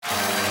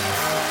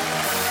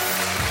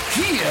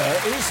Hier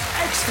ist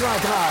Extra 3,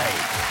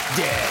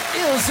 der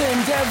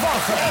Irrsinn der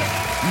Woche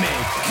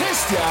mit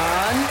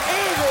Christian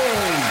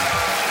Ehring.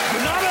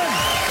 Guten Abend!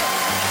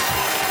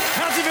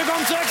 Herzlich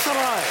willkommen zu Extra 3.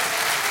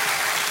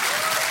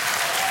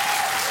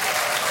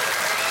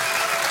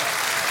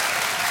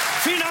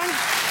 Vielen Dank,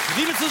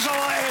 liebe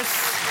Zuschauer. Es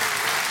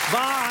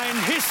war ein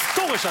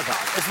historischer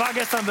Tag. Es war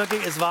gestern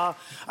wirklich, es war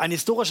ein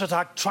historischer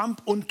Tag.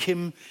 Trump und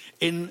Kim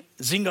in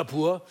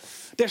Singapur.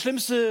 Der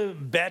schlimmste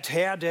Bad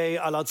Hair Day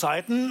aller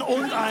Zeiten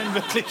und ein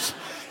wirklich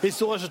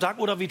historischer Tag.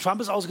 Oder wie Trump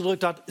es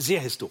ausgedrückt hat,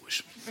 sehr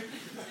historisch.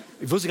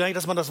 Ich wusste gar nicht,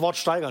 dass man das Wort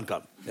steigern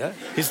kann. Ja?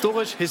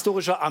 Historisch,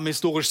 historischer, am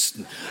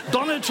historischsten.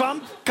 Donald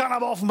Trump kann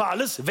aber offenbar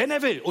alles, wenn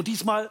er will. Und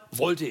diesmal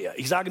wollte er.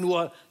 Ich sage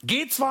nur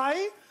G2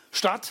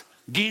 statt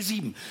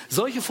G7.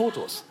 Solche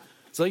Fotos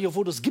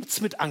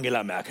gibt's mit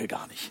Angela Merkel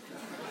gar nicht.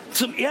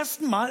 Zum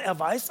ersten Mal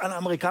erweist ein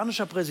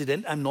amerikanischer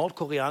Präsident einem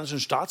nordkoreanischen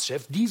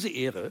Staatschef diese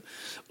Ehre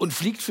und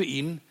fliegt für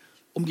ihn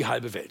um die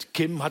halbe Welt.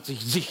 Kim hat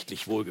sich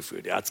sichtlich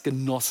wohlgefühlt. Er hat es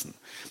genossen.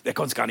 Er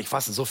konnte es gar nicht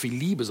fassen. So viel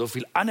Liebe, so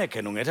viel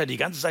Anerkennung. Er hat die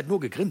ganze Zeit nur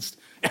gegrinst.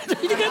 Er hat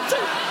die ganze Zeit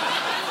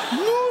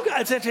nur,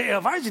 als hätte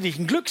er, weiß ich nicht,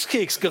 einen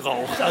Glückskeks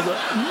geraucht. Also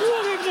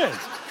nur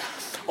gegrinst.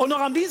 Und noch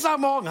am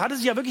Dienstagmorgen hatte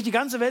sich ja wirklich die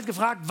ganze Welt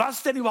gefragt,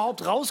 was denn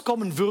überhaupt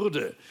rauskommen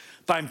würde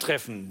beim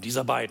Treffen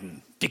dieser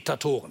beiden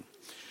Diktatoren.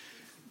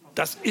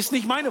 Das ist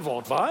nicht meine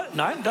Wortwahl.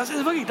 Nein, das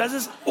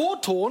ist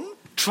O-Ton,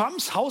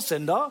 Trumps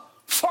Haussender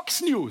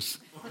Fox News.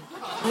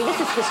 I mean, this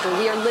is history.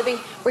 We are living,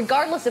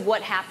 regardless of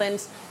what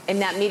happens in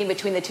that meeting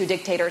between the two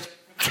dictators.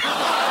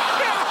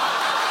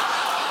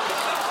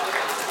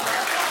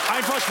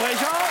 Ein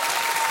Versprecher,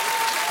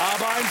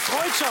 aber ein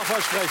freudscher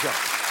Versprecher.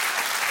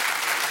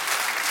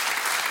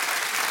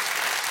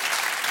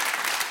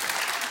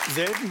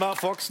 Selten war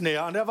Fox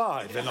näher an der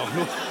Wahrheit, wenn auch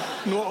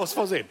nur aus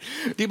Versehen.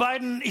 Die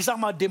beiden, ich sag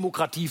mal,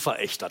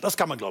 Demokratieverächter, das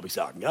kann man, glaube ich,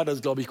 sagen. Ja, das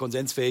ist, glaube ich,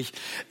 konsensfähig.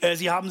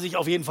 Sie haben sich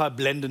auf jeden Fall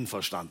blendend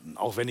verstanden,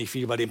 auch wenn nicht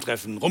viel bei dem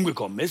Treffen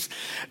rumgekommen ist.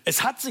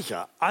 Es hat sich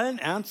ja, allen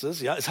Ernstes,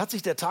 ja, es hat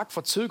sich der Tag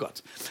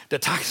verzögert.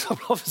 Der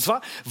Tagesablauf, es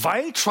war,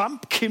 weil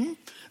Trump Kim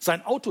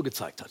sein Auto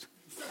gezeigt hat.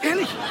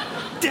 Ehrlich,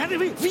 der hatte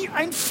wie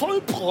ein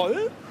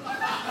Vollproll,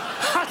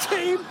 hat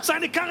er ihm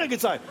seine Karre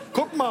gezeigt.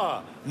 Guck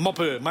mal,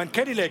 Moppel, mein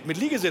Cadillac mit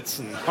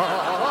Liegesitzen.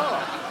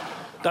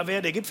 Da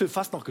wäre der Gipfel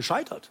fast noch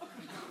gescheitert.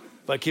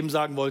 Weil Kim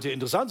sagen wollte,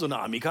 interessant, so eine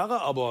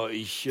Ami-Karre, aber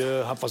ich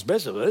habe was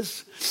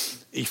Besseres.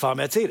 Ich fahre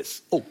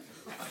Mercedes. Oh.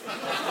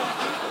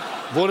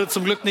 Wurde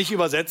zum Glück nicht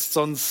übersetzt,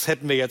 sonst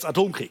hätten wir jetzt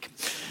Atomkrieg.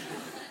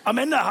 Am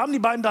Ende haben die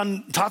beiden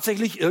dann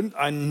tatsächlich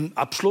irgendein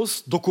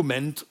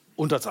Abschlussdokument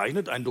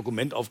unterzeichnet. Ein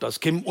Dokument, auf das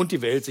Kim und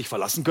die Welt sich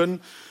verlassen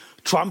können.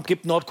 Trump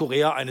gibt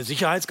Nordkorea eine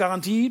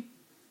Sicherheitsgarantie,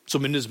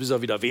 zumindest bis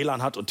er wieder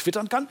WLAN hat und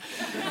twittern kann.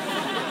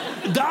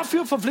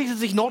 Dafür verpflichtet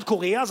sich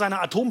Nordkorea,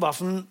 seine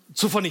Atomwaffen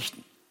zu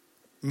vernichten.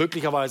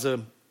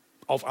 Möglicherweise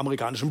auf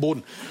amerikanischem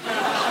Boden.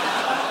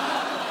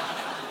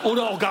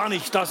 Oder auch gar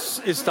nicht, das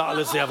ist da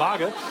alles sehr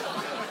vage.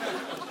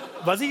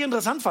 Was ich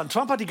interessant fand,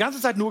 Trump hat die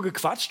ganze Zeit nur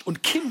gequatscht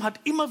und Kim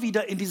hat immer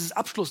wieder in dieses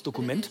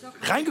Abschlussdokument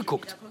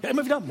reingeguckt. Ja,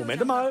 immer wieder,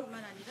 Moment mal,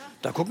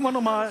 da gucken wir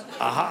nochmal,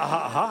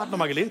 aha, hat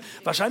nochmal gelesen.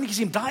 Wahrscheinlich ist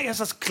ihm da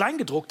erst das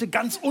Kleingedruckte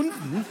ganz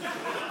unten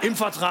im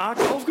Vertrag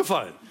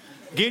aufgefallen.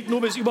 Gilt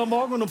nur bis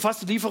übermorgen und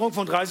umfasst die Lieferung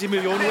von 30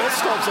 Millionen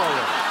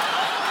US-Staubsauger.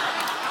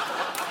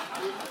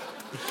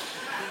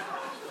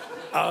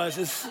 Aber es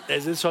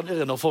ist schon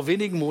irre. Noch vor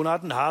wenigen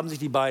Monaten haben sich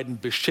die beiden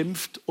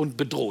beschimpft und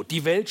bedroht.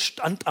 Die Welt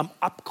stand am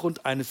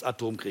Abgrund eines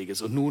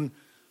Atomkrieges. Und nun,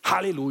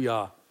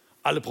 Halleluja,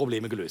 alle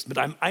Probleme gelöst. Mit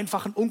einem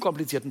einfachen,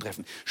 unkomplizierten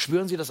Treffen.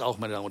 Spüren Sie das auch,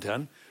 meine Damen und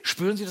Herren?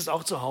 Spüren Sie das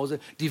auch zu Hause?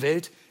 Die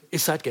Welt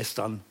ist seit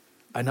gestern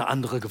eine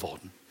andere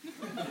geworden.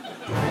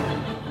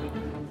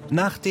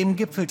 Nach dem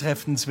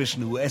Gipfeltreffen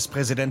zwischen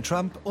US-Präsident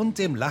Trump und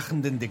dem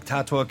lachenden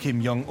Diktator Kim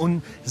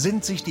Jong-un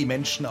sind sich die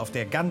Menschen auf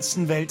der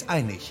ganzen Welt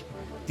einig.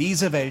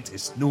 Diese Welt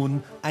ist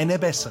nun eine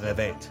bessere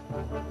Welt.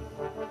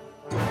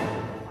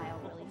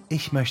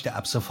 Ich möchte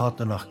ab sofort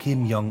nur noch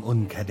Kim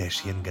Jong-un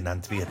Kardashian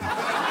genannt werden.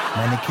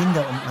 Meine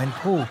Kinder und mein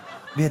Po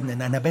werden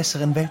in einer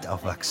besseren Welt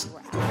aufwachsen.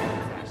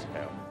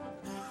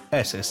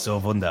 Es ist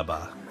so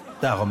wunderbar.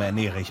 Darum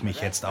ernähre ich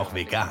mich jetzt auch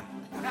vegan.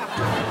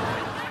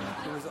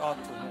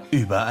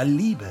 Überall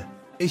Liebe.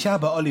 Ich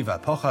habe Oliver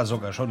Pocher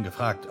sogar schon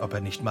gefragt, ob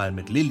er nicht mal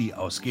mit Lilly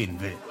ausgehen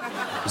will.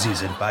 Sie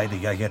sind beide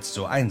ja jetzt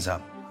so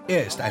einsam.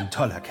 Er ist ein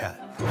toller Kerl.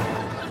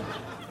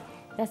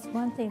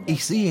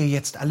 Ich sehe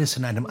jetzt alles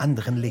in einem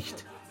anderen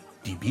Licht.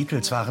 Die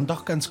Beatles waren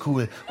doch ganz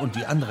cool und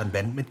die anderen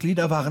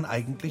Bandmitglieder waren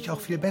eigentlich auch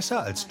viel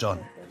besser als John.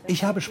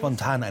 Ich habe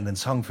spontan einen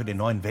Song für den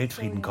neuen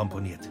Weltfrieden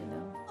komponiert.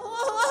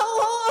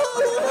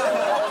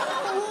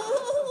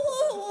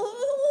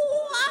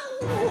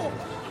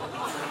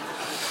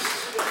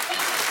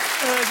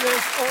 Es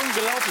ist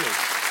unglaublich.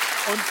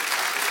 Und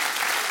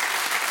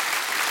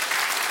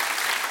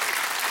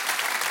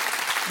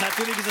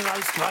Natürlich ist das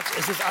alles Quatsch.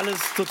 Es ist alles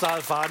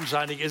total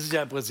fadenscheinig. Es ist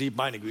ja im Prinzip,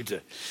 meine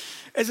Güte.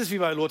 Es ist wie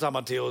bei Lothar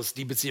Matthäus,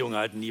 die Beziehungen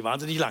halten nie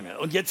wahnsinnig lange.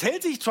 Und jetzt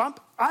hält sich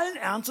Trump allen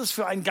Ernstes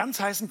für einen ganz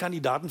heißen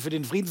Kandidaten für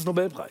den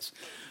Friedensnobelpreis.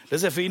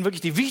 Das ist ja für ihn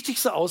wirklich die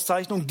wichtigste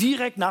Auszeichnung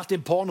direkt nach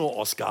dem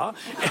Porno-Oscar.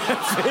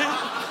 Er will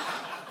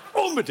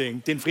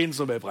unbedingt den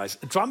Friedensnobelpreis.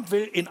 Trump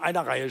will in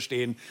einer Reihe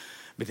stehen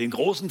mit den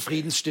großen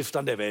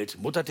Friedensstiftern der Welt.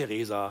 Mutter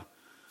Teresa,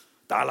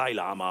 Dalai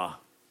Lama,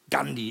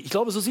 Gandhi. Ich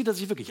glaube, so sieht er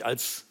sich wirklich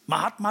als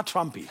Mahatma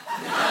Trumpy.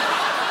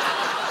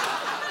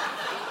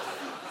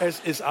 Es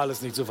ist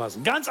alles nicht zu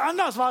fassen. Ganz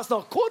anders war es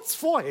noch kurz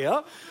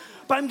vorher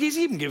beim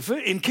G7-Gipfel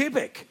in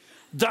Quebec.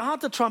 Da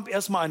hatte Trump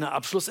erstmal eine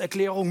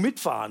Abschlusserklärung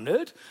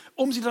mitverhandelt,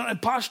 um sie dann ein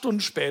paar Stunden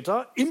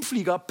später im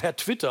Flieger per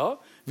Twitter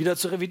wieder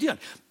zu revidieren.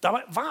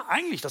 Dabei war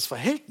eigentlich das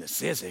Verhältnis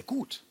sehr, sehr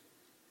gut.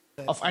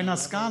 Auf einer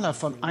Skala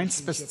von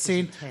 1 bis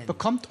 10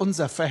 bekommt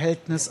unser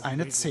Verhältnis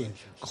eine 10.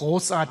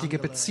 Großartige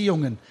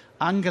Beziehungen.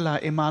 Angela,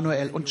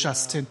 Emmanuel und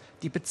Justin,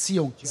 die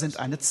Beziehungen sind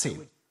eine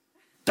 10.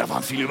 Da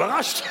waren viele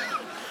überrascht.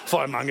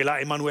 Vor allem Angela,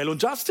 Emmanuel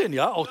und Justin,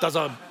 ja, auch dass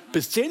er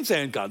bis 10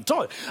 zählen kann,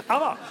 toll.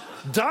 Aber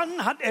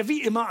dann hat er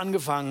wie immer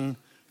angefangen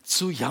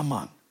zu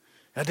jammern.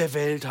 Ja, der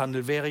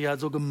Welthandel wäre ja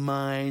so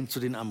gemein zu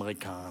den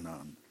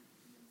Amerikanern.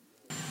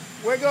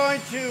 We're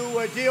going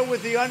to deal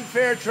with the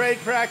unfair trade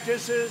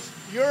practices.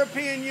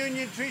 European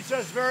Union treats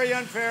us very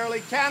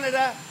unfairly.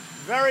 Canada,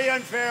 very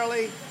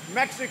unfairly.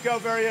 Mexico,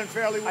 very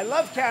unfairly. I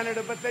love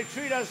Canada, but they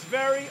treat us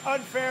very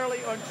unfairly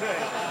on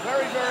trade.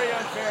 Very, very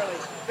unfairly.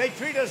 They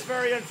treat us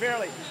very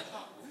unfairly.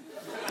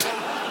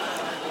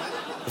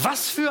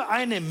 Was für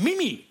eine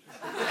Mimi!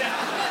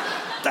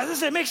 Das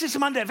ist der mächtigste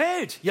Mann der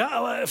Welt. Ja,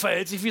 aber er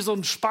verhält sich wie so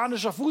ein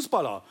spanischer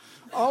Fußballer.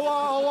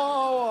 Aua,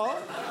 aua, aua.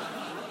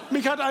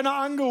 Mich hat einer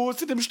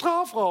angehustet im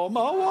Strafraum.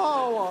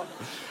 Aua, aua.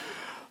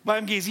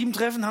 Beim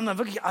G7-Treffen haben dann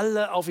wirklich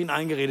alle auf ihn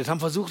eingeredet,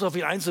 haben versucht, auf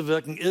ihn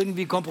einzuwirken,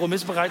 irgendwie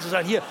kompromissbereit zu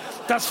sein. Hier,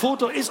 das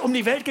Foto ist um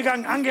die Welt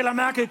gegangen. Angela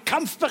Merkel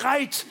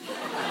kampfbereit.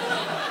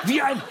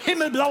 Wie ein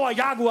himmelblauer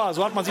Jaguar.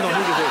 So hat man sie noch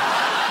nie gesehen.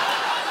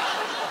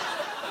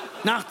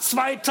 Nach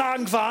 2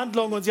 Tagen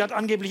Verhandlungen und sie hat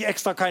angeblich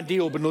extra kein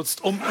Deo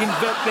benutzt, um ihn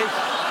wirklich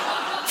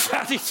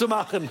fertig zu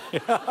machen.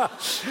 Ja,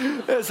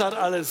 es hat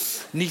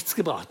alles nichts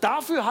gebracht.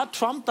 Dafür hat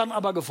Trump dann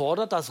aber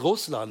gefordert, dass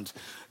Russland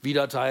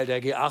wieder Teil der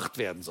G8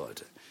 werden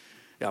sollte.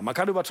 Ja, man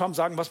kann über Trump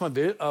sagen, was man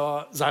will,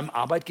 aber seinem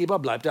Arbeitgeber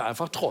bleibt er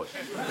einfach treu.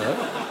 Ja?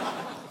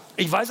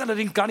 Ich weiß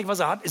allerdings gar nicht, was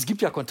er hat. Es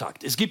gibt ja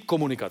Kontakt, es gibt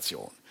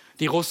Kommunikation.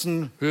 Die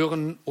Russen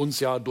hören uns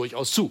ja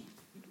durchaus zu.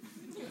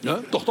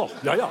 Ne? Doch, doch,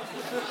 ja, ja.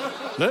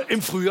 Ne?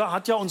 Im Frühjahr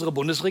hat ja unsere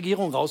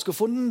Bundesregierung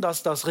herausgefunden,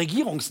 dass das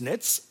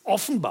Regierungsnetz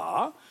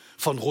offenbar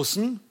von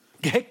Russen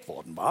gehackt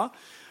worden war.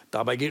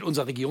 Dabei gilt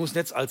unser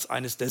Regierungsnetz als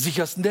eines der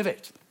sichersten der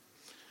Welt.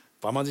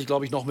 Weil man sich,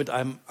 glaube ich, noch mit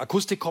einem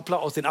Akustikkoppler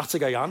aus den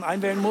 80er Jahren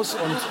einwählen muss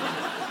und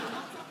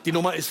die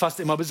Nummer ist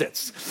fast immer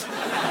besetzt.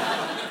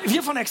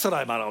 Wir von Extra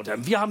 3, meine Damen und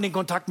Herren, wir haben den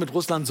Kontakt mit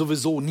Russland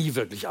sowieso nie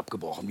wirklich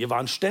abgebrochen. Wir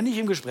waren ständig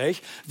im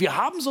Gespräch. Wir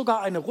haben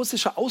sogar eine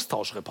russische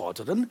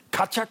Austauschreporterin,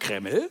 Katja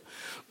Kreml.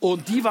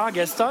 Und die war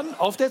gestern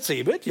auf der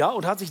CeBIT, ja,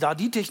 und hat sich da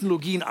die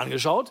Technologien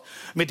angeschaut,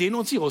 mit denen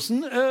uns die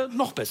Russen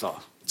noch besser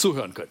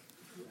zuhören können.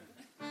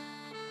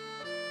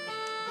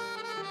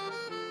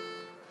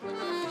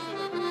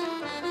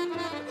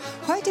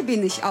 Heute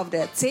bin ich auf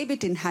der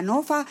CeBIT in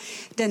Hannover,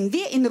 denn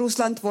wir in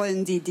Russland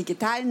wollen die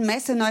digitalen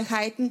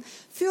Messeneuheiten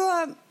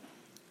für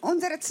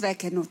unsere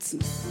Zwecke nutzen.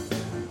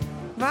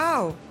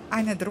 Wow,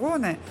 eine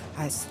Drohne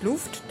heißt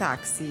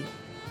Lufttaxi.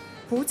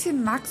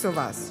 Putin mag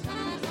sowas.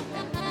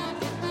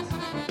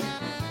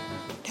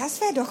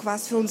 Das wäre doch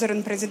was für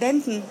unseren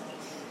Präsidenten.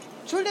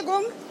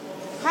 Entschuldigung,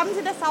 haben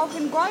Sie das auch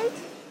in Gold?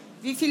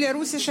 Wie viele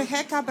russische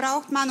Hacker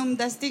braucht man, um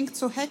das Ding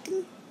zu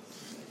hacken?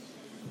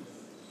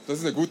 Das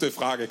ist eine gute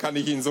Frage, kann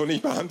ich Ihnen so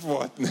nicht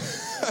beantworten.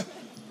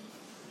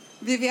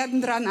 Wir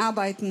werden dran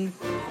arbeiten.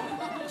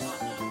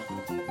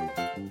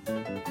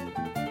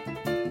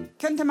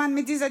 Könnte man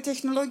mit dieser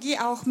Technologie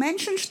auch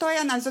Menschen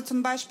steuern, also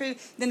zum Beispiel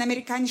den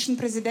amerikanischen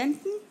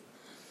Präsidenten?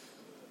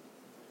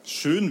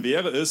 Schön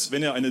wäre es,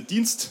 wenn er eine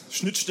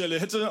Dienstschnittstelle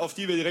hätte, auf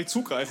die wir direkt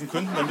zugreifen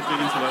könnten, damit wir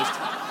ihn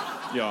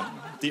vielleicht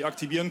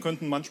deaktivieren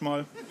könnten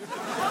manchmal.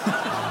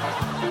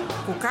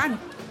 Guck an,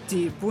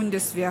 die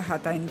Bundeswehr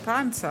hat einen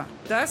Panzer.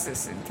 Das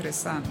ist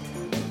interessant.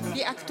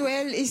 Wie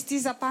aktuell ist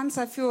dieser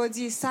Panzer für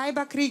die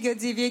Cyberkriege,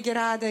 die wir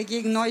gerade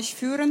gegen euch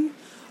führen?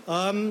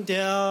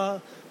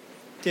 Der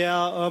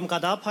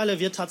Radarpeiler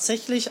wird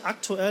tatsächlich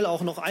aktuell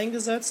auch noch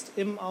eingesetzt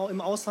im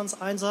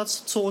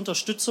Auslandseinsatz zur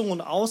Unterstützung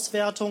und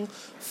Auswertung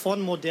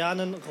von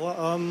modernen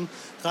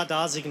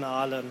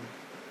Radarsignalen.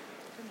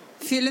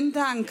 Vielen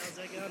Dank.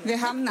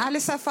 Wir haben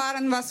alles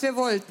erfahren, was wir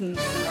wollten.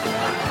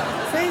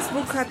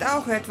 Facebook hat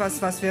auch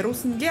etwas, was wir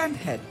Russen gern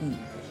hätten.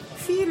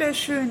 Viele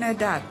schöne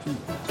Daten.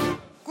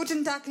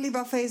 Guten Tag,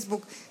 lieber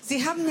Facebook.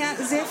 Sie haben ja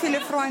sehr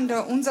viele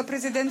Freunde. Unser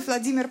Präsident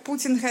Wladimir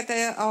Putin hätte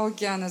auch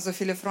gerne so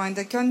viele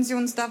Freunde. Können Sie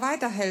uns da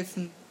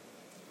weiterhelfen?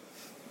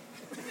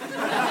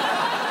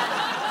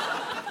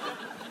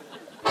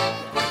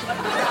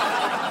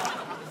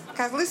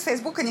 Козлы с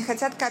Фейсбука не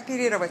хотят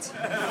кооперировать.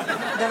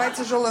 Давай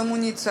тяжелую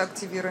амуницию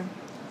активируем.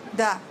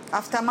 Да,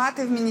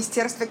 автоматы в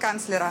Министерстве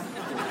канцлера.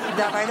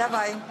 Давай,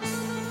 давай.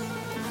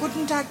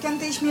 Guten Tag,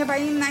 könnte ich mir bei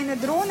Ihnen eine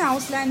Drohne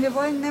ausleihen? Wir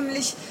wollen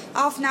nämlich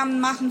Aufnahmen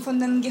machen von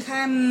den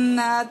geheimen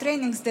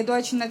Trainings der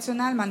deutschen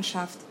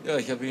Nationalmannschaft. Ja,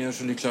 ich habe Ihnen ja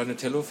schon die kleine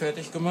Tello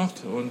fertig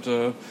gemacht und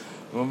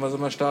wollen wir sie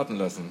mal starten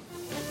lassen.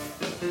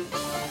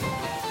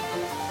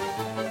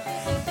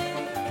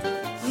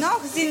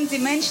 Noch sind die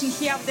Menschen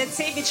hier auf der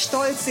CeBIT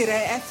stolz, ihre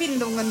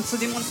Erfindungen zu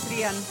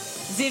demonstrieren.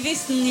 Sie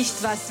wissen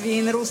nicht, was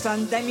wir in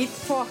Russland damit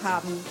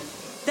vorhaben.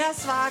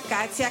 Das war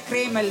Katja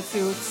Kreml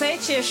für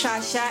Ceche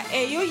Shasha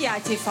EUJA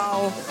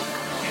TV.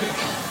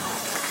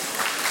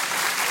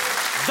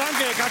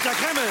 Danke, Katja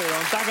Kreml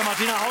und danke,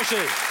 Martina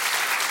Hauschel.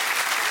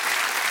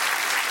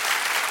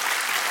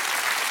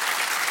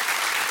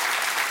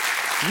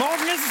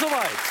 Morgen ist es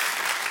soweit.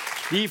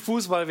 Die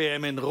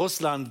Fußball-WM in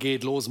Russland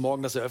geht los.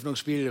 Morgen das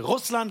Eröffnungsspiel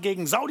Russland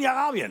gegen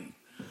Saudi-Arabien.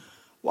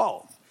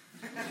 Wow.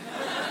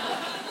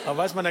 Da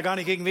weiß man ja gar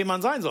nicht, gegen wen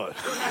man sein soll.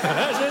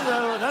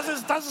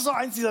 Das ist so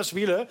eins dieser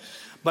Spiele,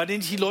 bei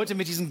denen ich die Leute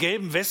mit diesen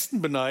gelben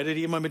Westen beneide,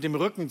 die immer mit dem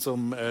Rücken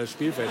zum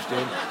Spielfeld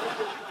stehen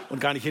und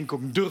gar nicht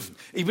hingucken dürfen.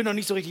 Ich bin noch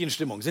nicht so richtig in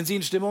Stimmung. Sind Sie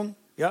in Stimmung?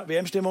 Ja,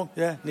 WM-Stimmung?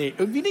 Ja, nee,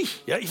 irgendwie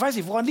nicht. Ja, ich weiß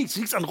nicht, woran liegt es?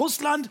 Liegt es an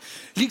Russland?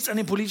 Liegt es an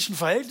den politischen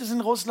Verhältnissen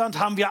in Russland?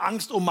 Haben wir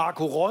Angst um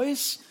Marco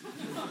Reus?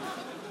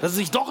 Dass er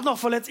sich doch noch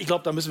verletzt? Ich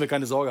glaube, da müssen wir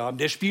keine Sorge haben.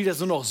 Der spielt das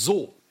nur noch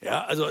so.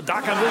 Ja, also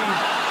da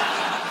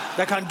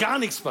kann gar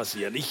nichts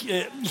passieren.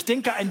 Ich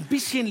denke, ein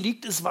bisschen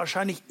liegt es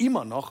wahrscheinlich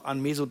immer noch an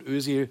Mesut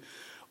Özil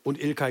und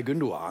İlkay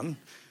Gündoğan,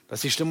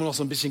 dass die Stimmung noch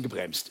so ein bisschen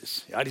gebremst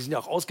ist. Ja, die sind ja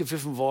auch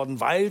ausgepfiffen worden,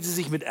 weil sie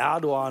sich mit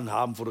Erdogan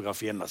haben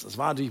fotografieren lassen. Das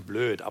war natürlich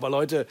blöd. Aber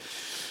Leute,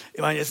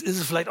 ich meine, jetzt ist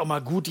es vielleicht auch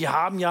mal gut, die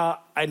haben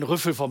ja einen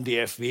Rüffel vom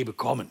DFB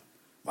bekommen.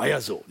 War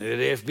ja so. Der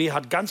DFB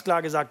hat ganz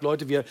klar gesagt,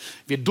 Leute, wir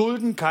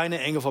dulden keine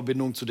enge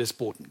Verbindung zu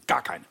Despoten.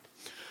 Gar keine.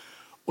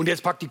 Und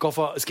jetzt packt die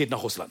Koffer, es geht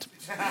nach Russland.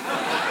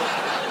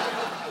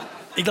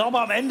 Ich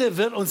glaube, am Ende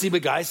wird uns die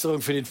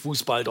Begeisterung für den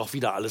Fußball doch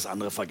wieder alles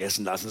andere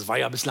vergessen lassen. Es war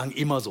ja bislang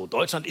immer so.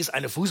 Deutschland ist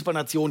eine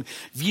Fußballnation.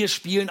 Wir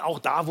spielen auch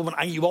da, wo man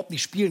eigentlich überhaupt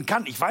nicht spielen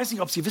kann. Ich weiß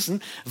nicht, ob Sie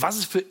wissen, was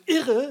es für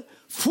irre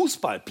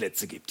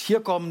Fußballplätze gibt.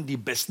 Hier kommen die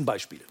besten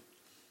Beispiele.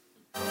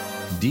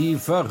 Die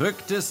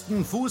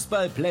verrücktesten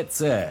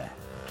Fußballplätze.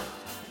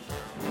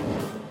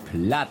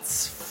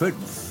 Platz 5.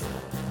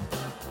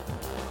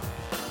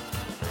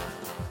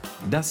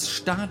 Das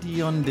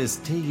Stadion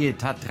des Teje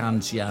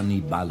Tatrančiany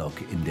Balog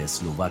in der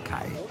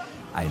Slowakei.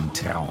 Ein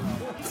Traum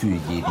für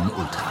jeden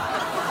Ultra.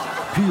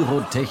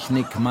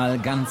 Pyrotechnik mal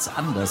ganz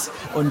anders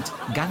und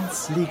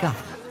ganz legal.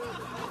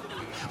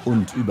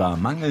 Und über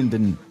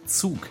mangelnden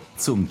Zug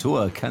zum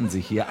Tor kann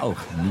sich hier auch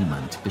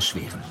niemand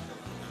beschweren.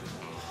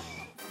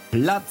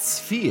 Platz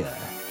 4.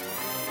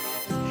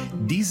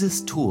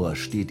 Dieses Tor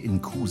steht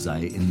in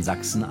Kusei in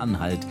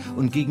Sachsen-Anhalt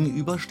und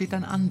gegenüber steht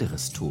ein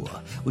anderes Tor.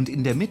 Und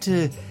in der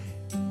Mitte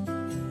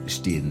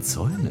stehen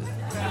Zäune.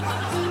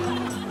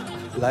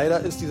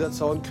 Leider ist dieser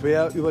Zaun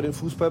quer über den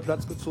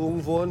Fußballplatz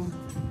gezogen worden.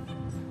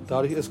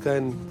 Dadurch ist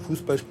kein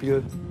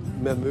Fußballspiel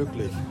mehr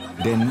möglich.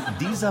 Denn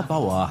dieser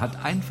Bauer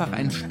hat einfach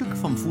ein Stück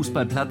vom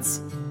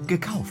Fußballplatz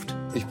gekauft.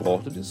 Ich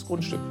brauchte dieses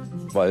Grundstück,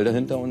 weil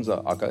dahinter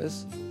unser Acker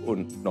ist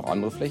und noch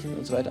andere Flächen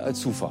und so weiter als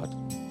Zufahrt.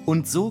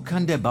 Und so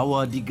kann der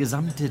Bauer die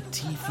gesamte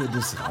Tiefe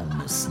des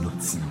Raumes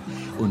nutzen.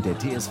 Und der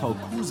TSV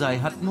Kusei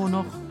hat nur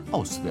noch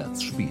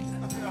Auswärtsspiele.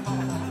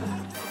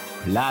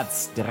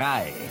 Platz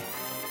 3.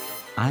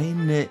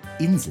 Eine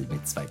Insel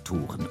mit 2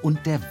 Toren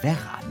und der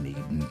Werra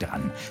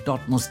nebendran.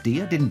 Dort muss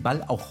der den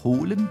Ball auch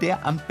holen,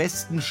 der am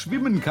besten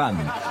schwimmen kann.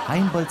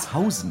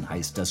 Heinbolzhausen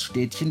heißt das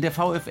Städtchen, der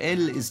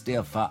VfL ist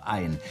der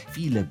Verein.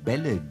 Viele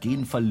Bälle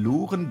gehen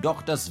verloren,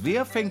 doch das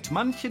Wehr fängt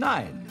manchen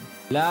ein.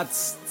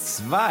 Platz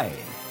 2.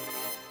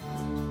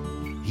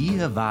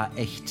 Hier war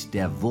echt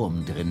der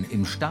Wurm drin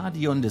im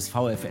Stadion des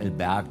VfL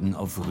Bergen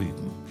auf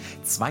Rügen.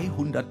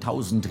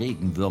 200.000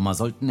 Regenwürmer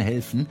sollten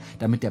helfen,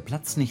 damit der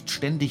Platz nicht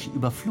ständig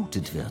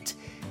überflutet wird.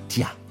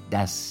 Tja,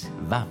 das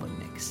war wohl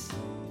nix.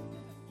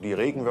 Die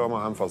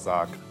Regenwürmer haben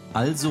versagt.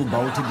 Also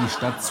baute die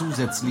Stadt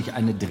zusätzlich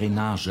eine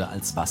Drainage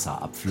als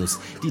Wasserabfluss,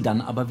 die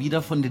dann aber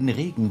wieder von den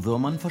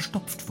Regenwürmern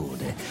verstopft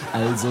wurde.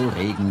 Also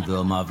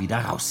Regenwürmer wieder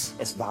raus.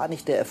 Es war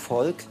nicht der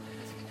Erfolg.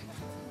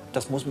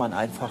 Das muss man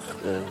einfach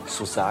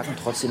so sagen.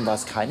 Trotzdem war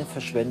es keine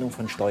Verschwendung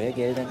von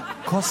Steuergeldern.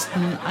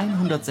 Kosten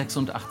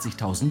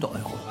 186.000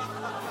 Euro.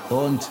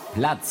 Und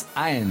Platz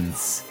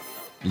 1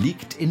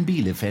 liegt in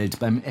Bielefeld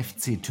beim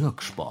FC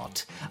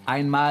Türksport.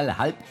 Einmal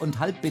halb und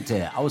halb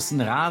bitte, außen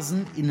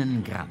Rasen,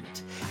 innen Grand.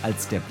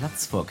 Als der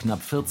Platz vor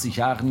knapp 40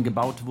 Jahren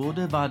gebaut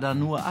wurde, war da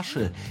nur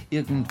Asche.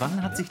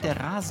 Irgendwann hat sich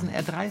der Rasen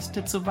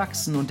erdreistet zu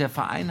wachsen und der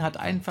Verein hat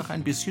einfach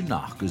ein bisschen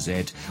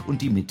nachgesät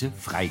und die Mitte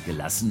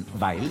freigelassen,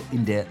 weil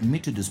in der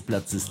Mitte des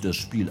Platzes das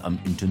Spiel am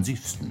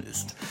intensivsten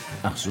ist.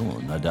 Ach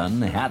so, na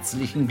dann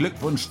herzlichen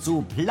Glückwunsch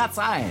zu Platz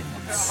 1.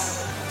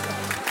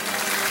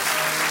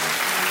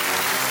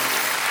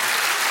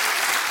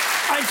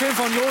 Ein Film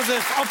von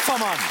Josef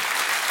Opfermann.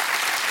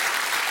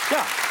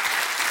 Ja,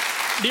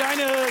 Die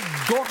eine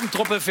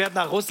Gurkentruppe fährt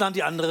nach Russland,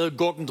 die andere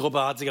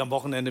Gurkentruppe hat sich am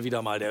Wochenende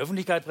wieder mal der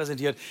Öffentlichkeit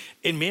präsentiert.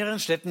 In mehreren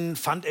Städten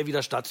fand er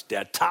wieder statt,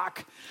 der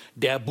Tag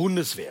der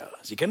Bundeswehr.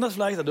 Sie kennen das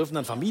vielleicht, da dürfen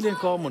dann Familien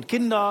kommen und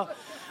Kinder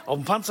auf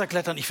den Panzer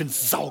klettern. Ich finde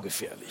es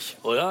saugefährlich,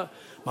 oder?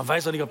 Man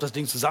weiß doch nicht, ob das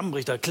Ding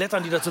zusammenbricht. Da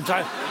klettern die da zum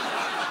Teil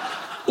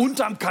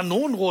unterm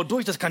Kanonenrohr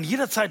durch. Das kann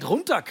jederzeit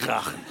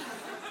runterkrachen.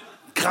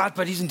 Gerade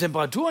bei diesen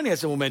Temperaturen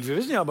jetzt im Moment. Wir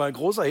wissen ja, bei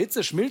großer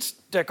Hitze schmilzt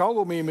der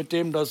Kaugummi, mit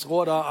dem das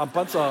Rohr da am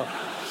Panzer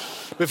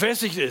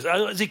befestigt ist.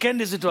 Also Sie kennen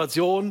die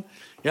Situation,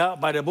 ja,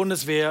 bei der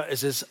Bundeswehr,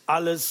 es ist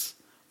alles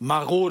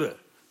marode.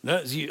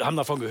 Ne? Sie haben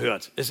davon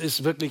gehört. Es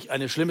ist wirklich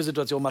eine schlimme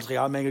Situation,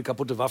 Materialmängel,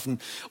 kaputte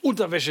Waffen,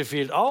 Unterwäsche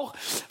fehlt auch.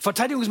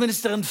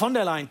 Verteidigungsministerin von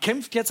der Leyen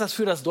kämpft jetzt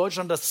dafür, dass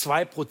Deutschland das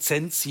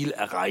 2%-Ziel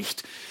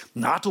erreicht.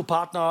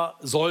 NATO-Partner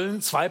sollen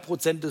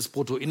 2% des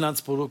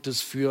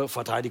Bruttoinlandsproduktes für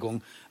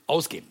Verteidigung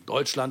ausgeben.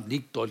 Deutschland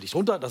liegt deutlich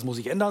drunter, das muss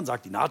sich ändern,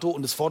 sagt die NATO.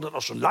 Und es fordert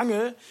auch schon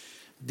lange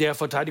der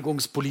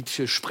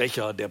verteidigungspolitische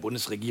Sprecher der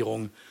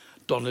Bundesregierung,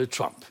 Donald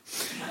Trump.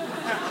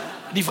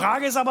 Die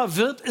Frage ist aber,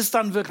 wird es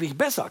dann wirklich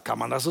besser? Kann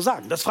man das so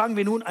sagen? Das fragen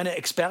wir nun eine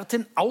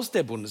Expertin aus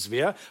der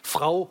Bundeswehr,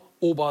 Frau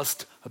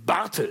Oberst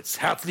Bartels.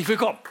 Herzlich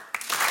willkommen.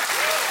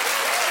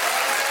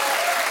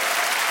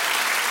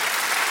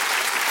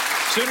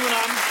 Schönen guten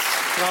Abend,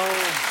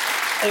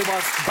 Frau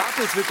Oberst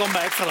Bartels. Willkommen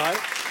bei Extra 3.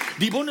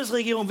 Die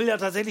Bundesregierung will ja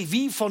tatsächlich,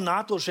 wie von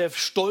NATO-Chef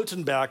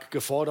Stoltenberg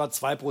gefordert,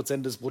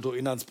 2% des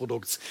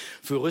Bruttoinlandsprodukts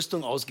für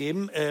Rüstung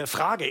ausgeben.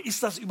 Frage,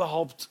 ist das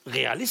überhaupt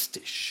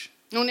realistisch?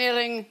 Nun,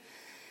 Ehring,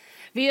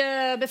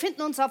 wir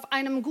befinden uns auf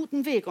einem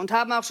guten Weg und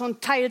haben auch schon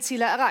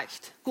Teilziele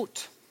erreicht.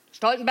 Gut,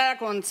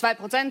 Stoltenberg und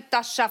 2%,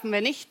 das schaffen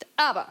wir nicht.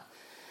 Aber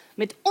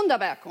mit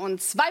Unterberg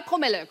und 2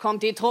 Promille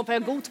kommt die Truppe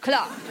gut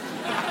klar.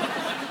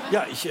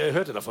 Ja, ich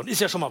hörte davon.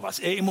 Ist ja schon mal was.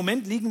 Im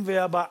Moment liegen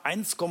wir bei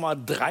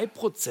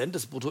 1,3%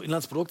 des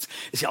Bruttoinlandsprodukts.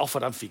 Ist ja auch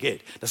verdammt viel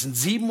Geld. Das sind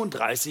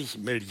 37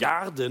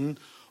 Milliarden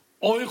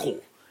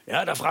Euro.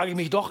 Ja, da frage ich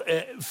mich doch,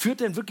 führt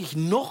denn wirklich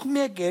noch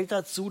mehr Geld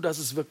dazu, dass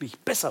es wirklich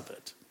besser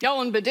wird? Ja,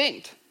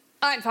 unbedingt.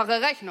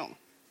 Einfache Rechnung.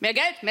 Mehr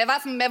Geld, mehr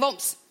Waffen, mehr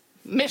Wumms.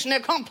 Mission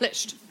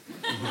accomplished.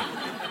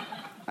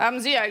 Haben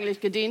Sie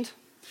eigentlich gedient?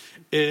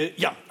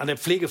 Ja, an der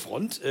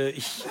Pflegefront.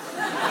 Ich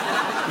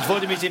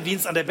wollte mich dem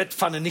Dienst an der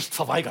Bettpfanne nicht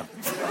verweigern.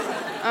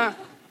 Ah,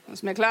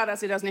 ist mir klar, dass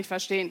Sie das nicht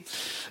verstehen.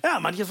 Ja,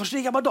 manches verstehe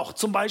ich aber doch.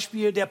 Zum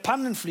Beispiel der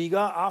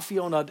Pannenflieger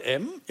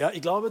A400M. Ja,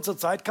 ich glaube,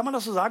 zurzeit, kann man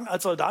das so sagen,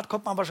 als Soldat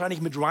kommt man wahrscheinlich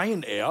mit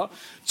Ryanair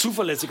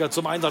zuverlässiger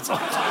zum Einsatz als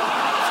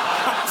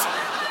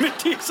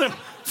mit diesem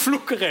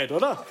Fluggerät,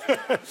 oder?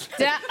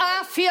 Der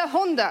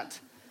A400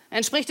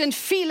 entspricht in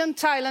vielen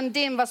Teilen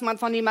dem, was man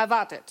von ihm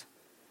erwartet.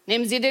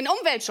 Nehmen Sie den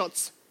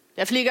Umweltschutz.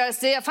 Der Flieger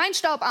ist sehr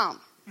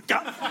feinstaubarm.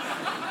 Ja,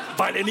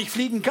 weil er nicht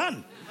fliegen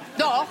kann.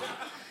 Doch.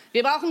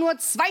 Wir brauchen nur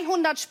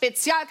 200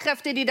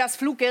 Spezialkräfte, die das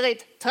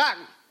Fluggerät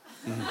tragen.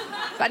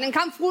 Bei den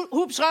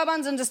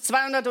Kampfhubschraubern sind es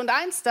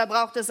 201. Da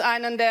braucht es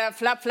einen, der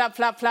flap, flap,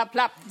 flap, flap,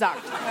 flap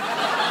sagt.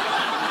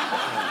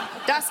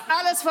 Das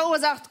alles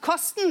verursacht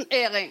Kosten,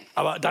 Ehring.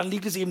 Aber dann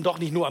liegt es eben doch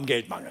nicht nur am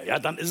Geldmangel. Ja?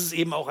 Dann ist es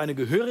eben auch eine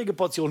gehörige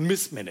Portion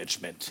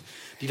Missmanagement,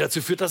 die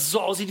dazu führt, dass es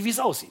so aussieht, wie es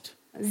aussieht.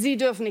 Sie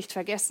dürfen nicht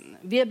vergessen,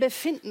 wir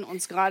befinden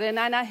uns gerade in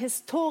einer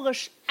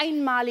historisch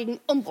einmaligen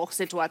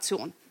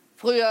Umbruchssituation.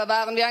 Früher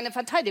waren wir eine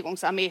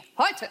Verteidigungsarmee.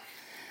 Heute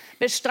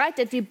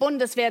bestreitet die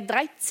Bundeswehr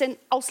 13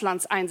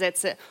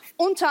 Auslandseinsätze,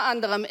 unter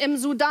anderem im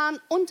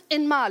Sudan und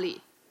in Mali.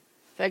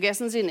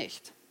 Vergessen Sie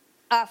nicht,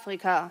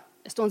 Afrika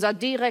ist unser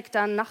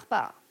direkter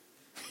Nachbar.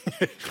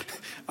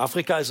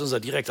 Afrika ist unser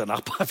direkter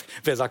Nachbar?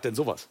 Wer sagt denn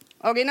sowas?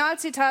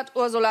 Originalzitat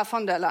Ursula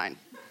von der Leyen.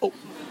 Oh.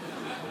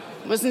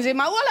 Müssen Sie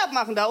mal Urlaub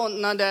machen da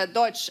unten an der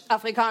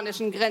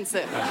deutsch-afrikanischen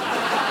Grenze.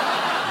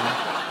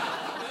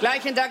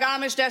 Gleich hinter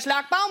Garmisch der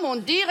Schlagbaum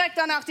und direkt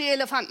danach die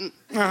Elefanten.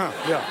 Aha,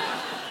 ja.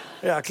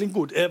 Ja, klingt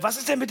gut. Was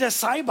ist denn mit der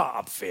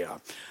Cyberabwehr?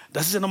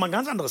 Das ist ja nochmal ein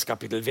ganz anderes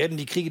Kapitel. Werden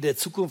die Kriege der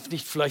Zukunft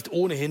nicht vielleicht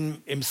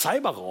ohnehin im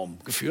Cyberraum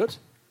geführt?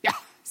 Ja,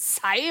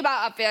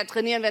 Cyberabwehr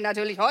trainieren wir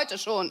natürlich heute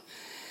schon.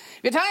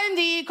 Wir teilen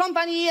die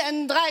Kompanie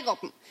in 3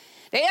 Gruppen.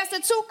 Der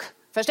erste Zug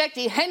versteckt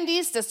die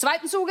Handys des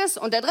zweiten Zuges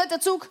und der dritte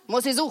Zug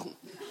muss sie suchen.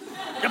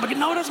 Ja, aber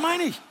genau das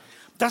meine ich.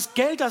 Das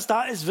Geld, das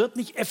da ist, wird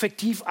nicht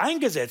effektiv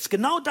eingesetzt.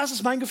 Genau das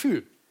ist mein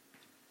Gefühl.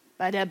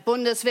 Bei der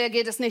Bundeswehr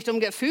geht es nicht um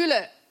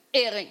Gefühle,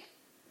 Ehring.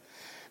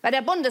 Bei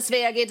der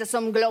Bundeswehr geht es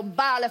um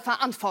globale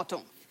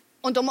Verantwortung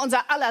und um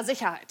unser aller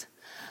Sicherheit.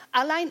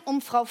 Allein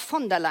um Frau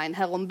von der Leyen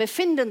herum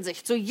befinden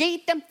sich zu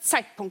jedem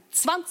Zeitpunkt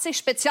 20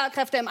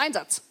 Spezialkräfte im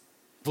Einsatz.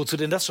 Wozu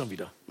denn das schon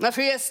wieder? Na,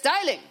 für ihr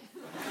Styling.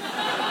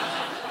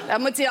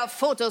 Damit sie auf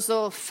Fotos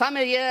so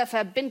familiär,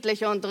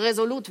 verbindlich und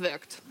resolut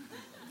wirkt.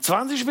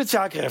 20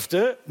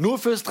 Spezialkräfte, nur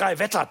fürs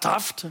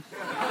 3-Wetter-Taft?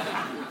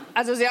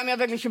 Also Sie haben ja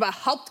wirklich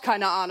überhaupt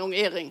keine Ahnung,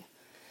 Ehring.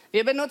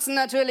 Wir benutzen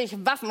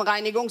natürlich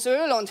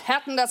Waffenreinigungsöl und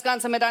härten das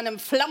Ganze mit einem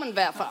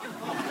Flammenwerfer.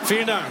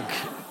 Vielen Dank,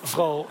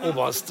 Frau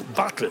Oberst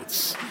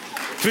Bartels,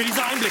 für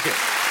diese Einblicke.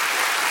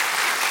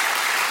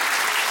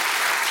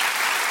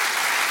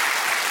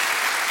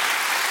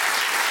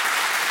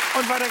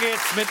 Und weiter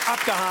geht's mit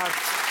Abgehakt.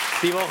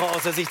 Die Woche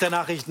aus der Sicht der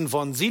Nachrichten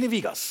von Sine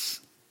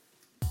Wiegers.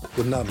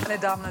 Guten Abend. Meine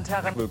Damen und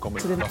Herren, willkommen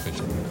zu den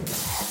Nachrichten.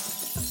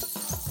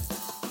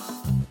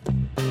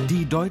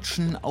 Die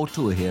deutschen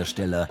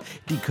Autohersteller,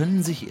 die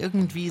können sich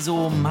irgendwie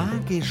so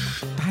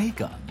magisch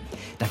steigern.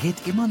 Da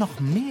geht immer noch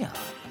mehr.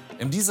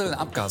 Im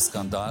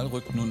Dieselabgasskandal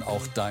rückt nun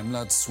auch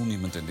Daimler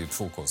zunehmend in den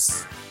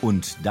Fokus.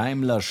 Und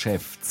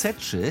Daimler-Chef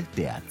Zetsche,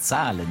 der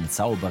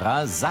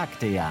Zahlenzauberer,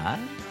 sagte ja: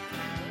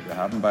 Wir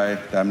haben bei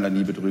Daimler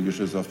nie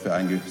betrügerische Software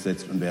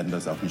eingesetzt und werden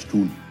das auch nicht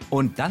tun.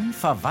 Und dann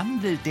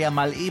verwandelt der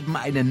mal eben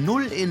eine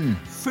 0 in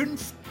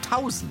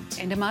 5000.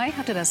 Ende Mai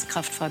hatte das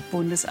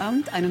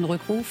Kraftfahrtbundesamt einen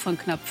Rückruf von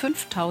knapp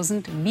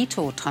 5000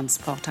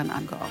 Vito-Transportern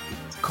angeordnet.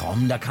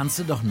 Komm, da kannst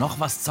du doch noch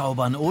was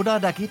zaubern,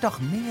 oder? Da geht doch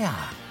mehr.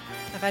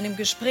 Nach einem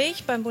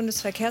Gespräch beim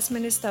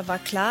Bundesverkehrsminister war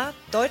klar,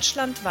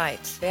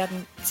 deutschlandweit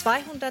werden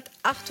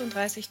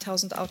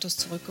 238.000 Autos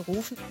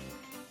zurückgerufen.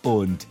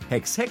 Und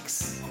Hex,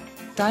 Hex.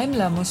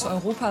 Daimler muss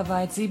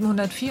europaweit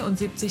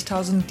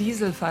 774.000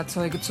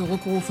 Dieselfahrzeuge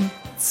zurückrufen.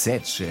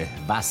 Zetsche,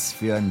 was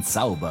für ein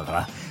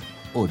Zauberer.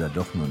 Oder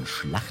doch nur ein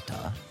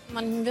Schlachter?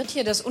 Man wird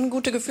hier das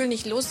ungute Gefühl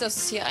nicht los, dass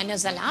es hier eine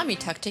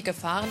Salamitaktik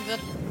gefahren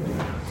wird.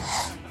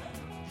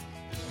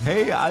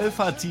 Hey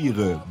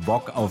Alpha-Tiere,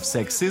 Bock auf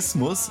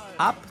Sexismus?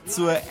 Ab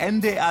zur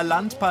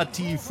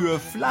NDR-Landpartie für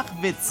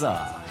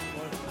Flachwitzer.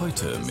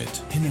 Heute mit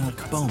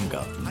Hinak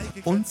Baumgarten.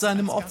 Und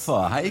seinem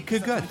Opfer Heike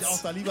Götz.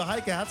 Auch da, liebe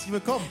Heike, herzlich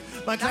willkommen.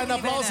 Mal einen kleinen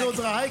Applaus für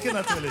unsere Heike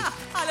natürlich.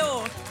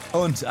 Hallo.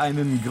 Und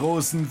einen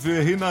großen für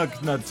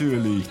Hinak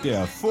natürlich,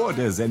 der vor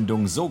der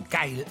Sendung so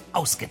geil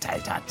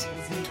ausgeteilt hat.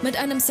 Mit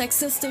einem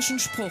sexistischen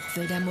Spruch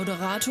will der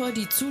Moderator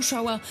die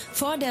Zuschauer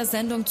vor der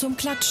Sendung zum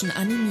Klatschen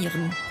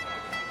animieren.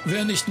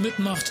 Wer nicht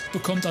mitmacht,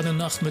 bekommt eine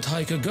Nacht mit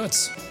Heike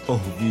Götz. Oh,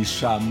 wie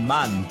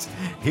charmant.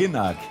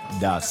 Hinak,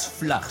 das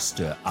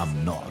Flachste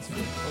am Norden.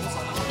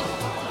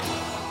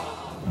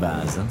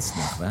 War sonst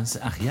noch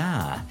was? Ach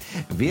ja,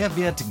 wer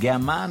wird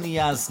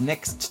Germanias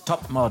Next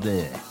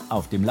Topmodel?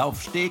 Auf dem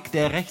Laufsteg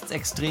der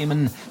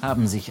Rechtsextremen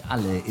haben sich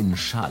alle in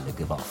Schale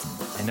geworfen.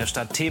 In der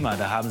Stadt Thema,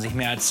 da haben sich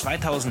mehr als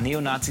 2000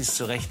 Neonazis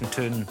zu rechten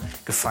Tönen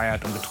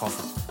gefeiert und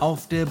getroffen.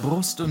 Auf der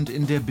Brust und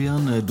in der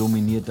Birne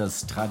dominiert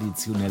das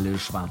traditionelle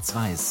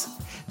Schwarz-Weiß.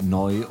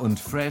 Neu und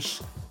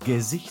fresh,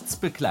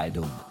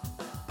 Gesichtsbekleidung.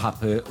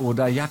 Pappe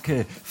oder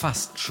Jacke,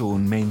 fast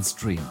schon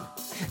Mainstream.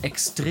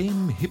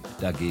 Extrem hip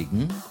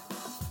dagegen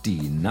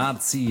die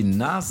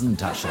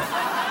Nazi-Nasentasche.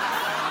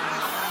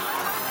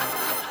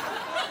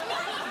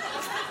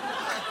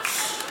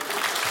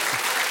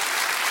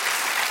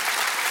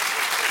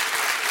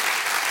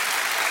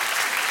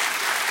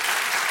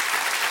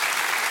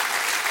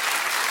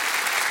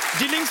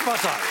 Die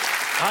Linkspartei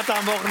hatte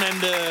am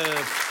Wochenende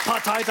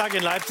Parteitag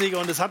in Leipzig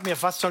und es hat mir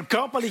fast schon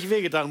körperlich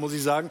wehgetan, muss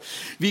ich sagen,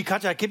 wie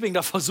Katja Kipping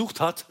da versucht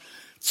hat,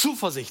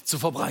 Zuversicht zu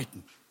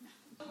verbreiten.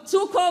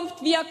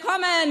 Zukunft, wir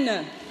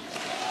kommen!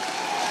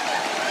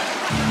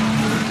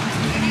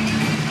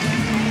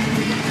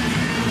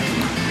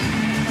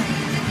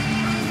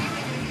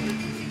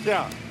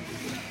 Ja,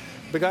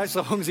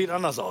 Begeisterung sieht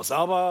anders aus,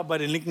 aber bei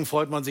den Linken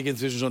freut man sich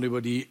inzwischen schon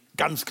über die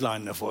ganz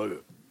kleinen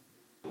Erfolge.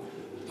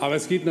 Aber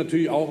es geht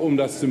natürlich auch um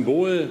das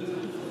Symbol.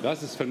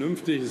 Das ist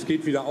vernünftig, es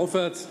geht wieder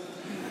aufwärts.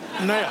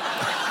 Naja,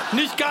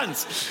 nicht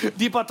ganz.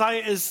 Die Partei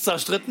ist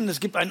zerstritten. Es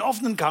gibt einen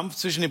offenen Kampf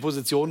zwischen den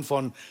Positionen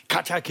von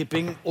Katja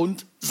Kipping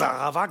und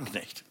Sarah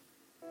Wagenknecht.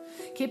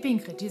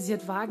 Kipping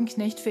kritisiert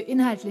Wagenknecht für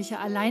inhaltliche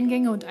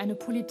Alleingänge und eine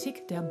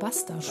Politik der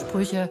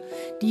Basta-Sprüche.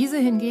 Diese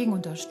hingegen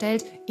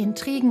unterstellt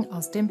Intrigen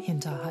aus dem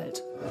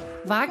Hinterhalt.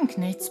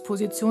 Wagenknechts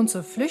Position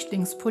zur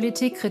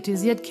Flüchtlingspolitik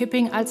kritisiert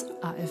Kipping als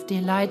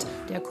AfD-Light.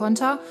 Der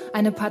Konter,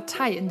 eine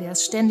Partei, in der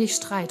es ständig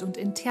Streit und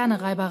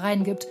interne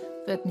Reibereien gibt,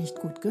 wird nicht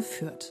gut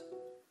geführt.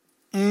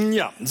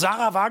 Ja,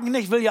 Sarah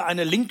Wagenknecht will ja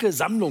eine linke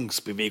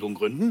Sammlungsbewegung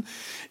gründen.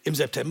 Im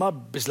September,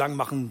 bislang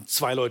machen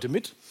 2 Leute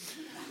mit.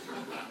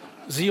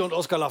 Sie und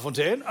Oskar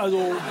Lafontaine,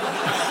 also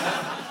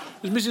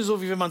ist ein bisschen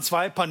so, wie wenn man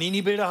 2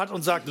 Panini-Bilder hat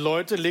und sagt,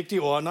 Leute, legt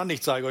die Ohren an,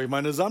 ich zeige euch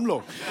meine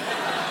Sammlung.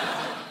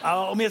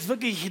 Aber um jetzt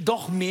wirklich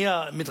doch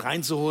mehr mit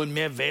reinzuholen,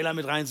 mehr Wähler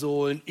mit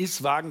reinzuholen,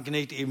 ist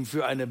Wagenknecht eben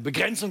für eine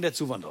Begrenzung der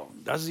Zuwanderung.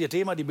 Das ist ihr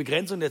Thema, die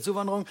Begrenzung der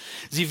Zuwanderung.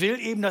 Sie will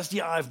eben, dass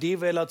die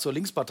AfD-Wähler zur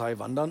Linkspartei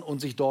wandern und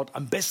sich dort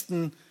am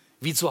besten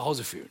wie zu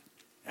Hause fühlen.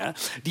 Ja?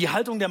 Die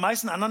Haltung der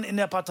meisten anderen in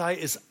der Partei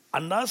ist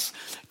anders.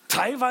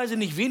 Teilweise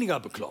nicht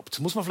weniger bekloppt,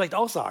 muss man vielleicht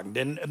auch sagen.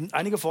 Denn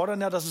einige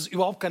fordern ja, dass es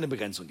überhaupt keine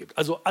Begrenzung gibt.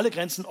 Also alle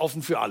Grenzen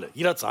offen für alle,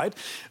 jederzeit.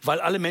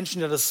 Weil alle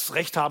Menschen ja das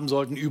Recht haben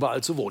sollten,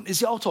 überall zu wohnen. Ist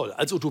ja auch toll,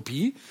 als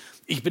Utopie.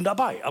 Ich bin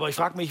dabei. Aber ich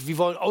frage mich, wie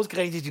wollen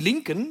ausgerechnet die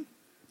Linken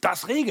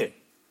das regeln?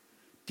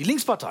 Die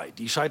Linkspartei,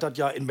 die scheitert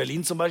ja in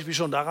Berlin zum Beispiel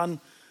schon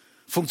daran,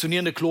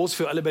 funktionierende Klos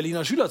für alle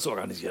Berliner Schüler zu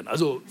organisieren.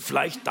 Also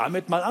vielleicht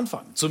damit mal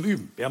anfangen, zum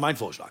Üben, wäre mein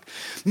Vorschlag.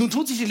 Nun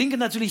tut sich die Linke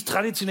natürlich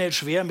traditionell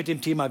schwer mit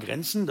dem Thema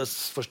Grenzen.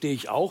 Das verstehe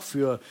ich auch.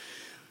 Für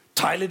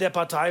Teile der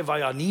Partei war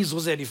ja nie so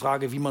sehr die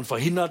Frage, wie man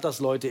verhindert,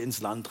 dass Leute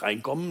ins Land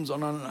reinkommen,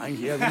 sondern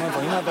eigentlich eher, wie man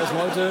verhindert, dass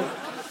Leute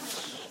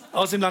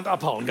aus dem Land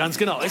abhauen. Ganz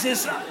genau. Es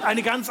ist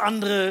eine ganz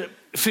andere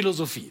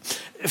Philosophie.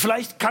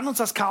 Vielleicht kann uns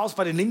das Chaos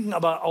bei den Linken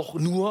aber auch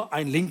nur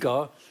ein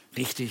Linker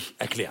richtig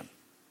erklären.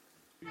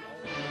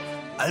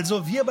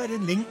 Also wir bei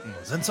den Linken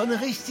sind so eine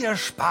richtige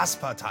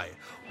Spaßpartei.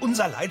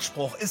 Unser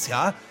Leitspruch ist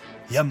ja,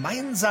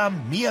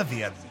 gemeinsam mehr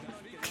werden.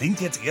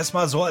 Klingt jetzt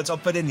erstmal so, als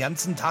ob wir den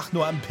ganzen Tag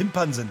nur am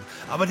Pimpern sind.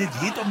 Aber das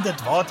geht um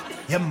das Wort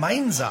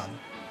gemeinsam.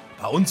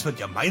 Bei uns wird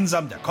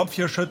gemeinsam der Kopf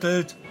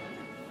geschüttelt,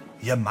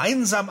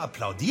 gemeinsam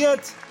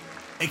applaudiert.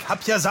 Ich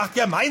hab ja gesagt,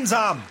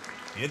 gemeinsam.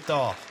 Geht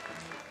doch.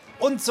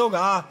 Und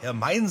sogar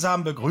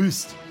gemeinsam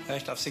begrüßt. Ja,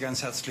 ich darf Sie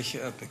ganz herzlich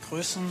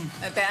begrüßen.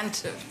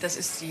 Bernd, das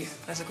ist die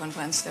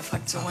Pressekonferenz der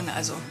Fraktion.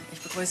 Also ich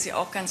begrüße Sie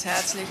auch ganz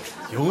herzlich.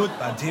 Gut,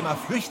 beim Thema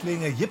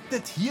Flüchtlinge gibt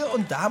es hier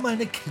und da mal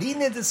eine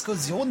kleine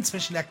Diskussion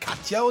zwischen der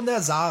Katja und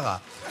der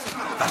Sarah.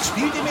 Was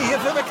spielt ihr mir hier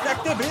für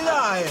beknackte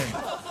Bilder ein?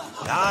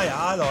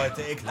 Ja,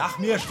 Leute, ich lach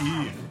mir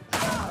stief.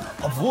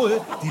 Obwohl,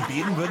 die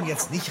beiden würden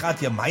jetzt nicht gerade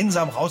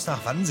gemeinsam raus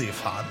nach Wannsee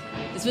fahren.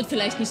 Es wird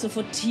vielleicht nicht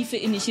sofort tiefe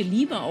innige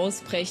Liebe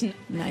ausbrechen.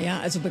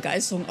 Naja, also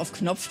Begeisterung auf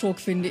Knopfdruck,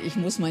 finde ich,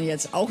 muss man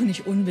jetzt auch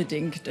nicht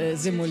unbedingt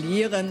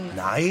simulieren.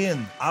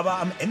 Nein, aber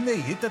am Ende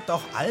geht es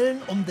doch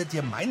allen um das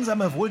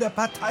gemeinsame Wohl der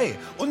Partei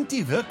und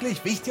die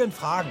wirklich wichtigen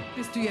Fragen.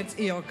 Bist du jetzt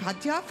eher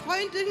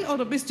Katja-Freundin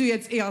oder bist du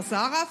jetzt eher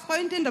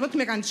Sarah-Freundin? Da wird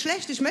mir ganz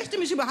schlecht. Ich möchte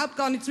mich überhaupt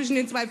gar nicht zwischen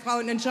den zwei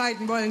Frauen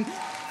entscheiden wollen.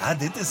 Ja,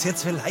 das ist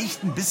jetzt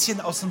vielleicht ein bisschen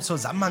aus dem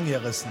Zusammenhang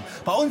gerissen.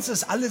 Bei uns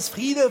ist alles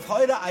Friede,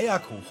 Freude,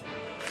 Eierkuchen.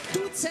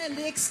 Du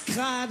zerlegst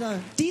gerade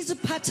diese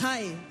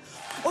Partei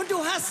und du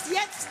hast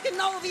jetzt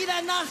genau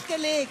wieder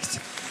nachgelegt.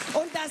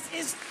 Und das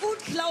ist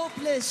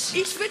unglaublich.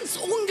 Ich find's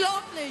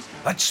unglaublich.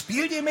 Was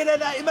spielt ihr mir denn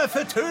da immer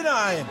für Töne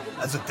ein?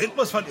 Also das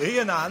muss von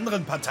irgendeiner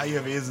anderen Partei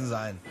gewesen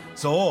sein.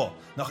 So,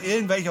 noch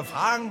irgendwelche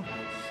Fragen?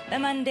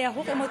 Wenn man der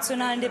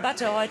hochemotionalen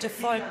Debatte heute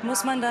folgt,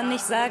 muss man dann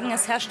nicht sagen,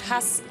 es herrscht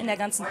Hass in der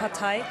ganzen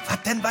Partei?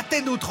 Was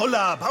denn, du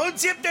Troller? Bei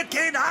uns gibt es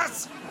keinen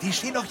Hass. Die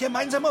stehen doch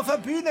gemeinsam auf der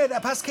Bühne, da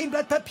passt kein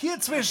Blatt Papier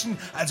zwischen.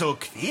 Also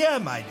quer,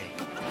 meine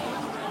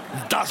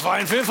ich. Das war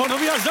ein Film von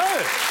Tobias Döll.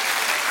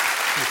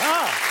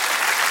 Ja.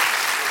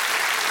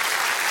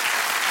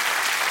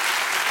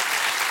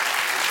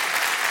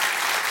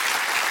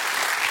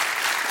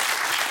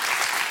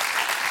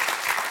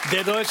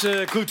 Der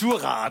Deutsche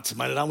Kulturrat,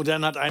 meine Damen und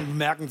Herren, hat einen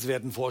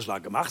bemerkenswerten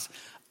Vorschlag gemacht.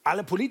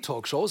 Alle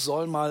Polit-Talkshows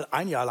sollen mal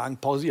ein Jahr lang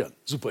pausieren.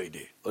 Super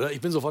Idee, oder? Ich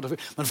bin sofort dafür.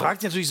 Man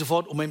fragt sich natürlich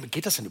sofort, Moment,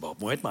 geht das denn überhaupt?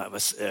 Moment mal,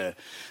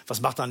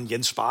 was macht dann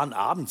Jens Spahn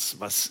abends?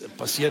 Was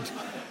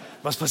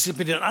passiert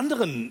mit den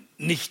anderen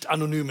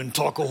nicht-anonymen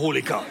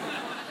Talkoholikern?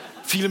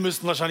 Viele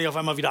müssten wahrscheinlich auf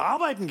einmal wieder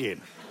arbeiten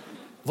gehen.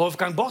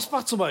 Wolfgang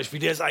Bosbach zum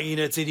Beispiel, der ist eigentlich in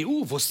der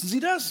CDU. Wussten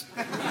Sie das?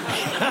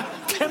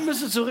 Der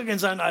müsste zurück in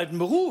seinen alten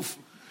Beruf.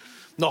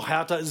 Noch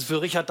härter ist es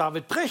für Richard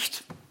David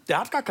Precht. Der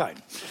hat gar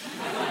keinen.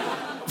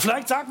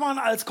 Vielleicht sagt man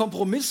als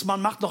Kompromiss,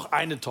 man macht noch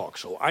eine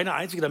Talkshow. Eine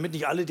einzige, damit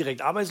nicht alle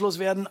direkt arbeitslos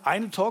werden.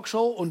 Eine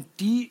Talkshow und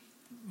die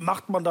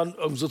macht man dann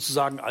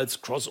sozusagen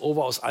als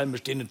Crossover aus allen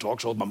bestehenden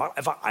Talkshows. Man macht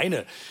einfach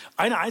eine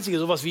einzige,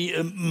 sowas wie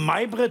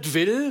Maybrit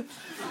will,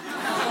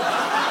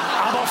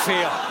 aber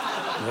fair.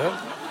 Ja?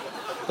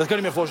 Das könnt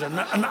ihr mir vorstellen.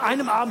 An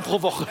einem Abend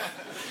pro Woche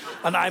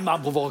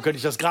könnte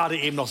ich das gerade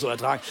eben noch so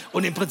ertragen.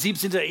 Und im Prinzip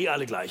sind ja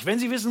alle gleich. Wenn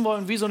Sie wissen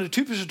wollen, wie so eine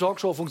typische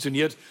Talkshow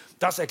funktioniert,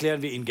 das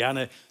erklären wir Ihnen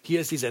gerne.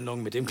 Hier ist die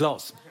Sendung mit dem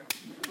Klaus.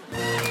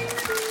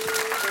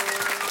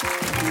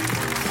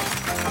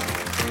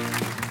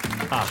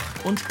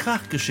 Ach- und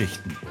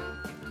Krachgeschichten.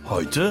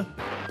 Heute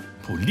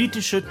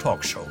politische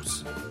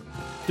Talkshows.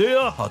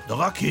 Der hat eine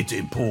Rakete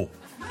im Po.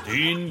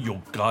 Den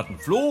juckt gerade ein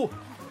Floh.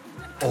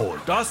 Oh,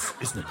 das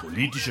ist eine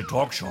politische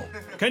Talkshow.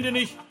 Kennt ihr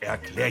nicht?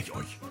 Erklär ich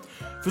euch.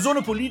 Für so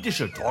eine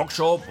politische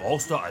Talkshow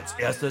brauchst du als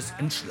erstes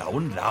einen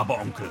schlauen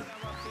Laberonkel.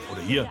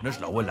 Oder hier eine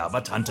schlaue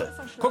Labertante.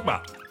 Guck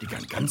mal, die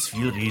kann ganz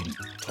viel reden.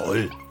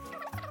 Toll.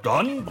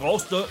 Dann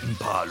brauchst du ein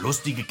paar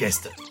lustige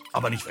Gäste.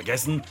 Aber nicht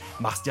vergessen,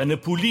 machst ja eine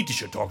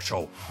politische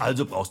Talkshow.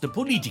 Also brauchst du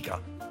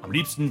Politiker. Am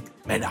liebsten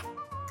Männer.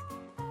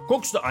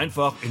 Guckst du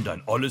einfach in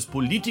dein olles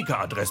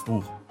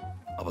Politiker-Adressbuch.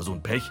 Aber so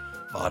ein Pech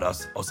war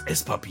das aus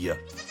Esspapier.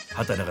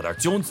 Hat deine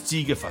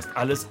Redaktionsziege fast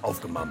alles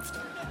aufgemampft.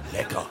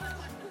 Lecker.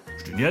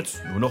 Stehen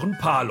jetzt nur noch ein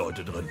paar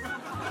Leute drin.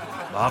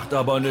 Macht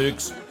aber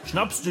nix.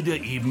 Schnappst du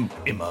dir eben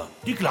immer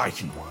die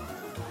gleichen.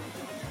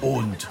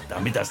 Und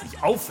damit das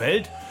nicht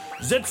auffällt,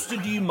 setzt du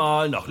die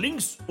mal nach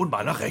links und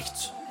mal nach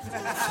rechts.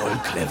 Voll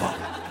clever.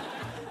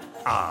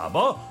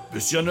 Aber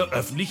ist ja eine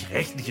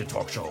öffentlich-rechtliche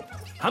Talkshow.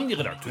 Haben die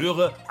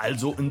Redakteure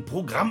also einen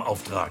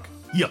Programmauftrag.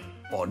 Hier,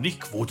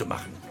 ordentlich Quote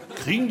machen.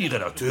 Kriegen die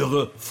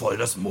Redakteure voll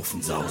das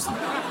Muffensausen.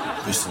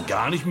 Wissen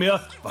gar nicht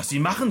mehr, was sie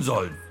machen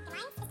sollen.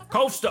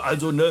 Kaufst du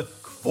also eine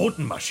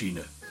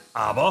Quotenmaschine.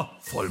 Aber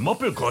voll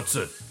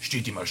Moppelkotze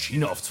steht die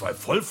Maschine auf 2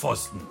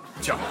 Vollpfosten.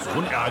 Tja, so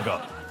ein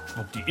Ärger.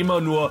 Spuckt die immer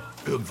nur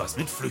irgendwas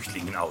mit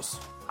Flüchtlingen aus.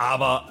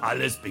 Aber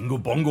alles Bingo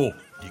Bongo.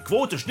 Die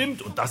Quote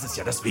stimmt und das ist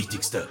ja das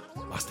Wichtigste.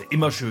 Machst du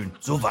immer schön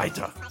so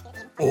weiter.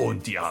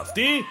 Und die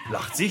AfD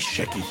lacht sich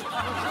scheckig.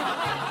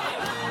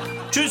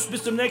 Tschüss,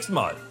 bis zum nächsten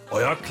Mal.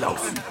 Euer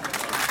Klaus.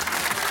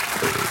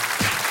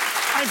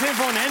 Ein Film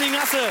von Henning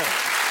Nasse.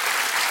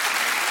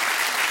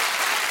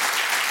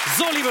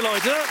 So, liebe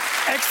Leute,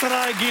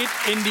 Extra geht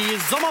in die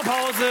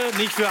Sommerpause,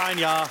 nicht für ein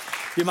Jahr.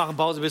 Wir machen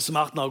Pause bis zum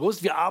 8.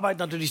 August. Wir arbeiten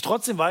natürlich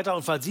trotzdem weiter.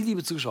 Und falls Sie,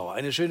 liebe Zuschauer,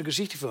 eine schöne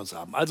Geschichte für uns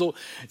haben, also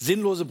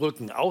sinnlose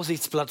Brücken,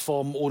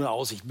 Aussichtsplattformen ohne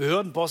Aussicht,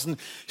 Behördenposten,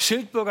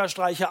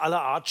 Schildbürgerstreiche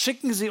aller Art,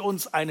 schicken Sie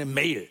uns eine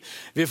Mail.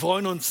 Wir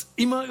freuen uns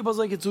immer über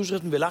solche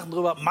Zuschriften. Wir lachen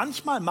drüber.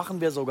 Manchmal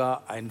machen wir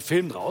sogar einen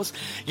Film draus.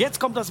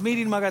 Jetzt kommt das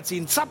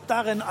Medienmagazin Zapp,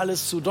 darin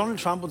alles zu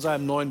Donald Trump und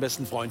seinem neuen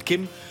besten Freund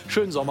Kim.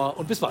 Schönen Sommer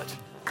und bis bald.